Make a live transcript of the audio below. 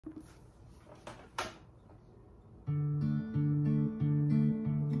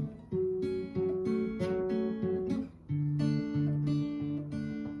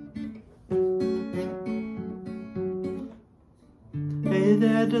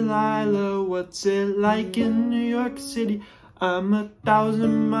there, Delilah, what's it like in New York City? I'm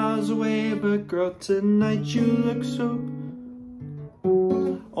 1,000 miles away, but girl, tonight you look so...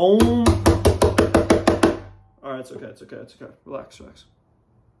 Oh. Alright, it's okay, it's okay, it's okay. Relax, relax.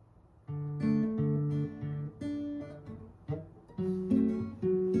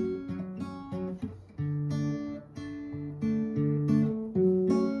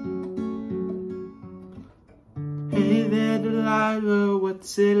 Hey there, Delilah,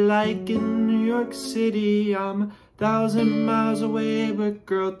 what's it like in New York City? I'm 1,000 miles away, but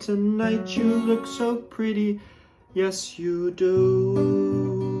girl, tonight you look so pretty. Yes, you do.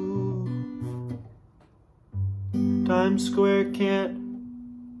 Times Square can't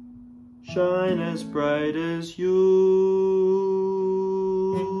shine as bright as you.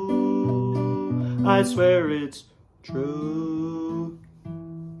 I swear it's true.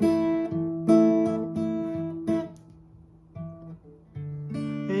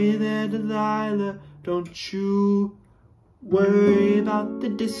 Hey there, Delilah, don't you worry about the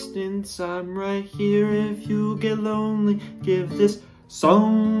distance. I'm right here if you get lonely. Give this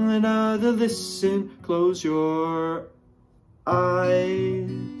song another listen. Close your eyes.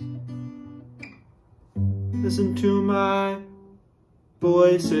 Listen to my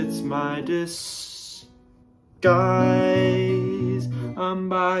voice, it's my disguise. I'm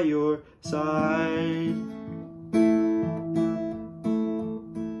by your side.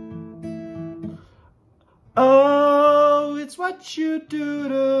 Oh, it's what you do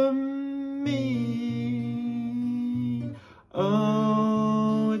to me.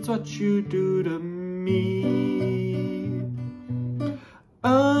 Oh, it's what you do to me.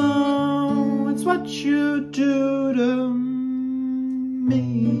 Oh, it's what you do to me.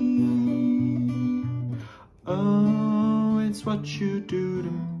 Oh, it's what you do to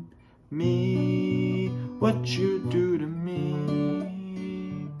me. What you do to me.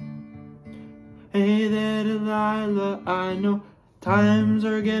 Hey there, Delilah, I know times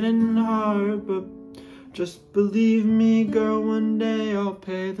are getting hard, but just believe me, girl, one day I'll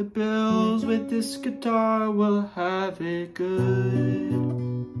pay the bills with this guitar. We'll have it good.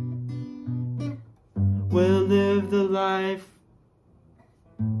 We'll live the life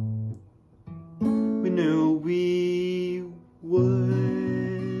we knew we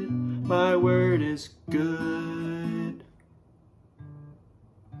would. My word is good.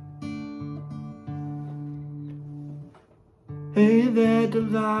 Hey there,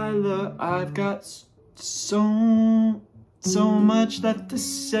 Delilah, I've got so much left to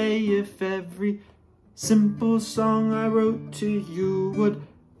say. If every simple song I wrote to you would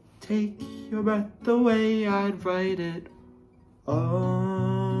take your breath away, I'd write it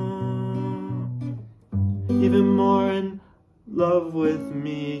all. Even more in love with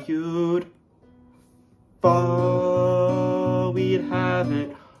me, you'd fall. We'd have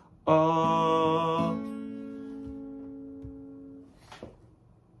it all.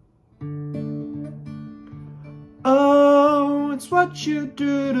 Oh, it's what you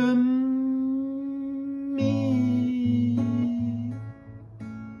do to me.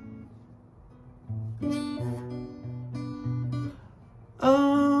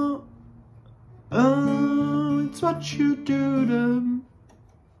 Oh, it's what you do to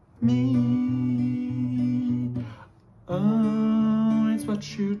me. Oh, it's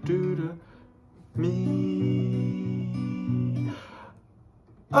what you do to me.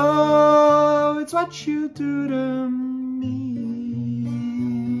 Oh, it's what you do to me.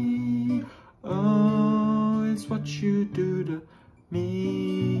 Oh, it's what you do to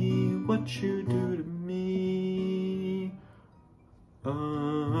me. What you do to me.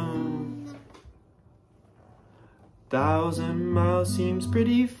 Oh. 1,000 miles seems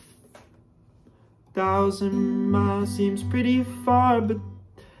pretty. 1,000 miles seems pretty far, but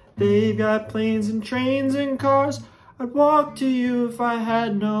they've got planes and trains and cars. I'd walk to you if I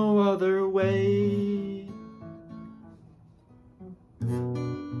had no other way.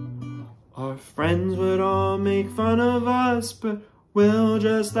 Our friends would all make fun of us, but we'll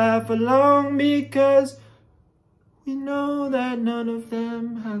just laugh along because we know that none of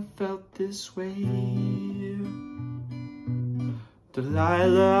them have felt this way.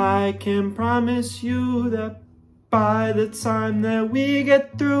 Delilah, I can promise you that by the time that we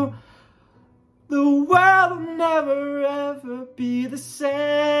get through, the world will never ever be the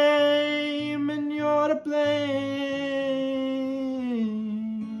same, and you're to blame.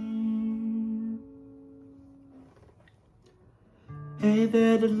 Hey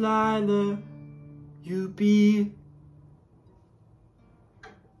there, Delilah, you be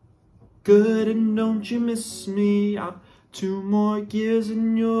good and don't you miss me. I'm 2 more years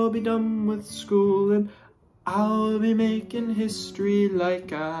and you'll be done with school, and I'll be making history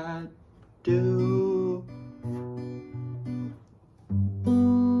like I do.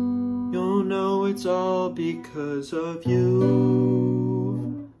 You'll know it's all because of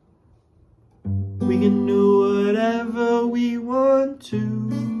you. We can do whatever we want to.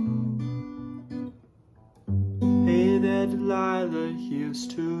 Hey there, Delilah, here's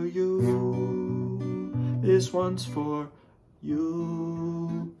to you. This one's for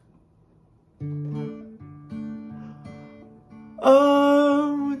you.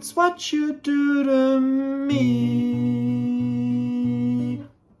 Oh, it's what you do to me.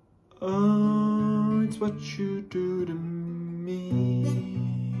 Oh, it's what you do to me.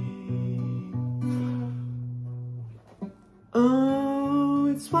 Oh,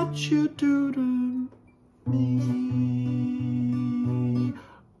 it's what you do to me.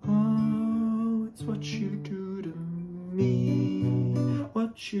 Oh, it's what you do to me.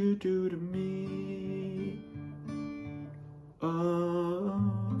 What you do to me.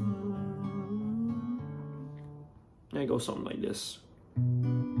 And it goes something like this.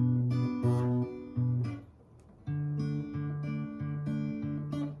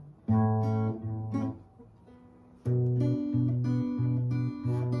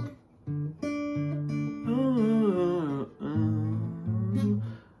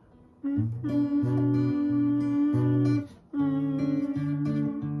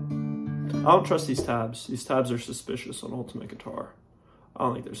 I don't trust these tabs. These tabs are suspicious on Ultimate Guitar. I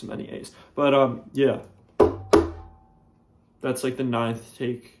don't think there's many A's. But yeah. That's like the 9th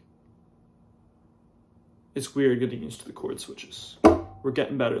take. It's weird getting used to the chord switches. We're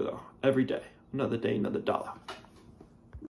getting better though. Every day. Another day, another dollar.